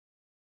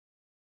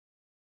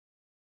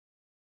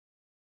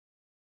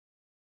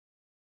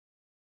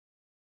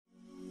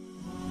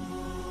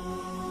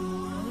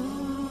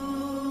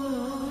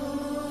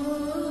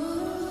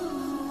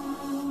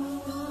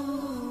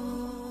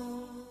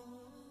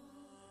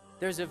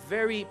There's a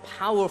very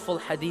powerful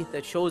hadith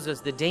that shows us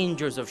the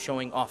dangers of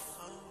showing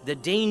off. The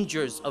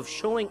dangers of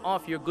showing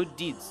off your good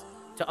deeds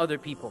to other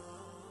people.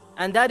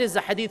 And that is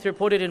the hadith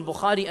reported in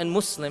Bukhari and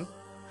Muslims,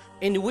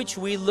 in which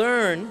we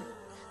learn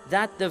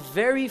that the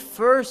very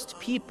first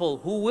people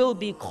who will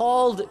be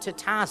called to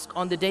task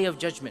on the Day of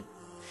Judgment,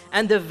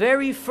 and the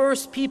very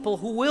first people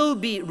who will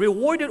be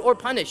rewarded or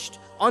punished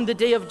on the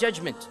Day of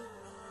Judgment,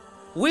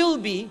 will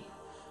be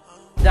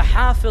the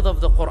hafiz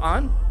of the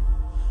Quran,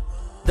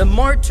 the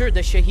martyr, the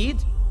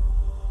Shaheed,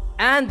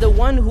 and the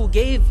one who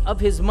gave of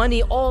his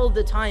money all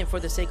the time for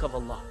the sake of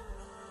Allah.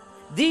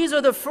 These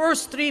are the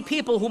first three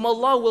people whom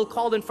Allah will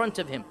call in front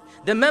of Him.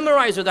 The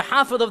memorizer, the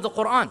hafiz of the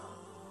Quran,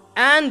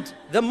 and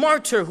the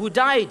martyr who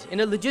died in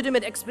a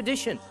legitimate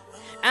expedition,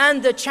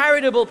 and the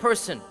charitable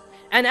person.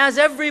 And as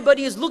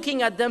everybody is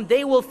looking at them,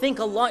 they will think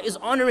Allah is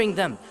honoring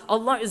them,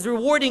 Allah is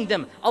rewarding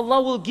them, Allah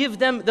will give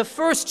them the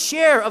first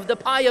share of the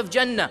pie of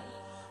Jannah.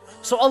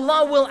 So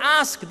Allah will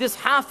ask this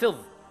hafiz,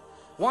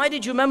 why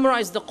did you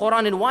memorize the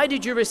Quran, and why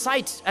did you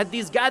recite at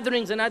these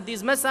gatherings and at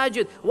these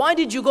masajid? Why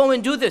did you go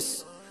and do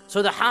this?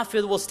 So the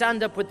hafiz will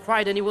stand up with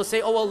pride and he will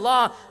say, oh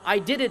Allah, I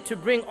did it to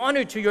bring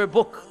honor to your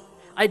book.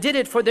 I did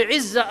it for the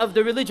izzah of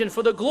the religion,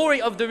 for the glory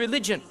of the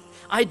religion.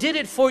 I did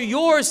it for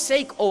your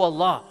sake, oh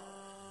Allah.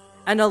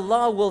 And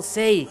Allah will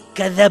say,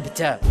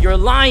 kadhabta, you're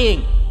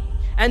lying.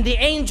 And the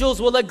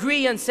angels will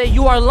agree and say,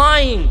 you are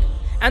lying.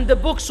 And the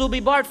books will be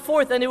brought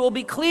forth and it will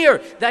be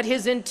clear that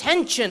his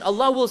intention,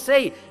 Allah will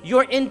say,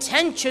 your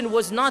intention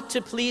was not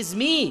to please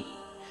me.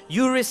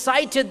 You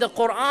recited the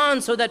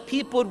Quran so that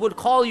people would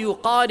call you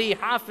Qari,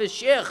 Hafiz,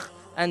 Sheikh,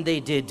 and they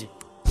did.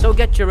 So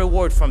get your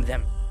reward from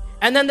them.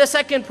 And then the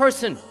second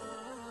person,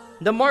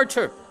 the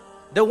martyr,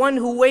 the one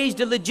who waged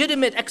a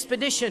legitimate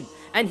expedition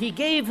and he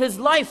gave his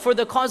life for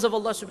the cause of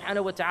Allah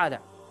subhanahu wa ta'ala.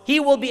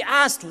 He will be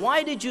asked,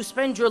 why did you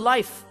spend your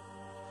life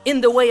in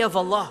the way of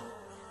Allah?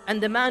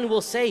 And the man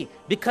will say,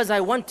 because I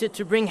wanted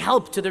to bring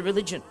help to the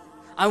religion.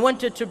 I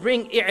wanted to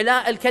bring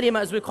i'la al-kalima,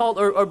 as we call,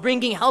 or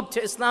bringing help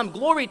to Islam,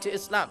 glory to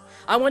Islam.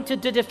 I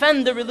wanted to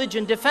defend the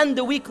religion, defend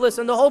the weakless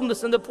and the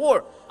homeless and the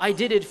poor. I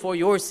did it for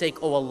your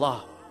sake, O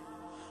Allah.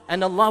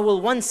 And Allah will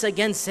once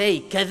again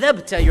say,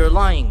 kadhabta, you're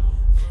lying.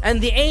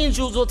 And the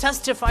angels will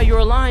testify,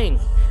 you're lying.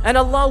 And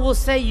Allah will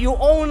say, you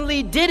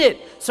only did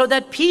it so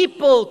that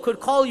people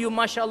could call you,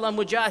 mashallah,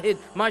 mujahid,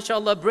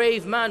 mashallah,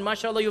 brave man,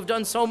 mashallah, you've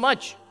done so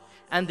much.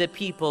 And the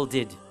people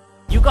did.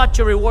 You got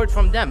your reward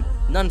from them,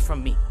 none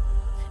from me.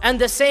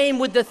 And the same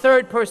with the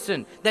third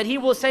person, that he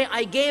will say,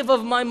 I gave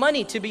of my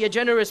money to be a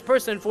generous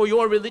person for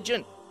your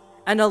religion.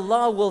 And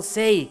Allah will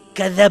say,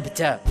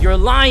 kadhabta, you're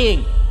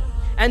lying.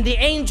 And the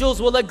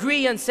angels will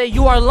agree and say,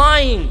 you are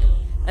lying.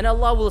 And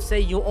Allah will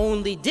say, you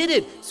only did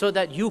it so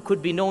that you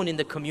could be known in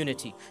the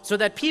community, so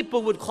that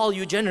people would call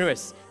you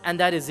generous. And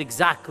that is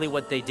exactly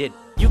what they did.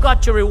 You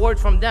got your reward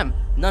from them,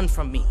 none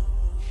from me.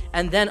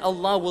 And then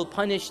Allah will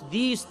punish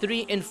these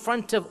three in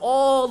front of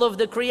all of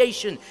the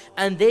creation,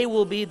 and they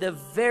will be the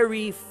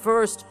very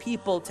first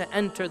people to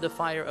enter the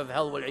fire of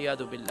hell,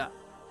 wal-iyadu billah.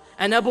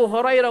 And Abu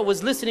Hurairah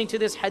was listening to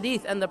this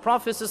hadith, and the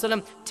Prophet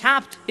ﷺ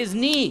tapped his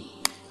knee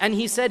and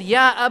he said,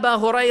 Ya Abu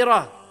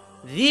Hurairah,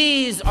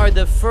 these are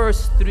the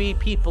first three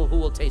people who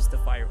will taste the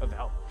fire of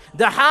hell.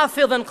 The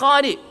hafiz and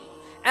qari,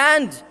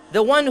 and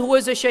the one who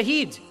is a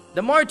shaheed,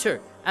 the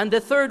martyr, and the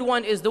third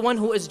one is the one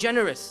who is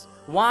generous.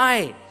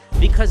 Why?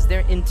 Because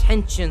their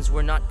intentions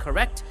were not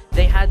correct.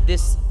 They had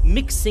this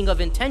mixing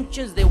of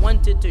intentions. They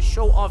wanted to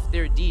show off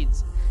their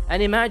deeds.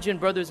 And imagine,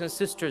 brothers and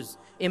sisters,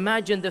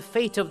 imagine the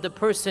fate of the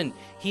person.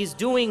 He's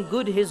doing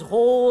good his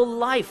whole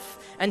life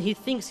and he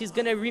thinks he's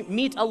going to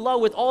meet Allah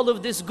with all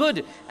of this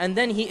good, and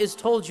then he is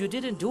told, you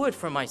didn't do it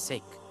for my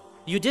sake.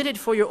 You did it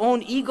for your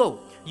own ego.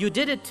 You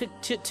did it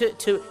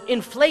to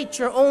inflate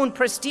your own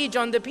prestige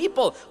on the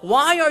people.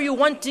 Why are you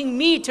wanting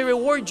me to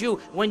reward you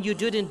when you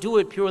didn't do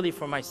it purely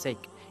for my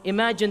sake?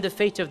 Imagine the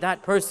fate of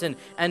that person.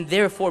 And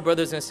therefore,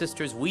 brothers and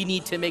sisters, we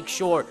need to make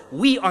sure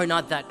we are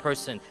not that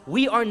person.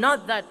 We are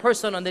not that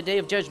person on the Day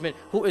of Judgment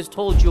who is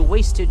told you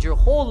wasted your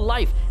whole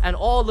life and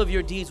all of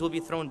your deeds will be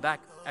thrown back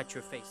at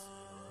your face.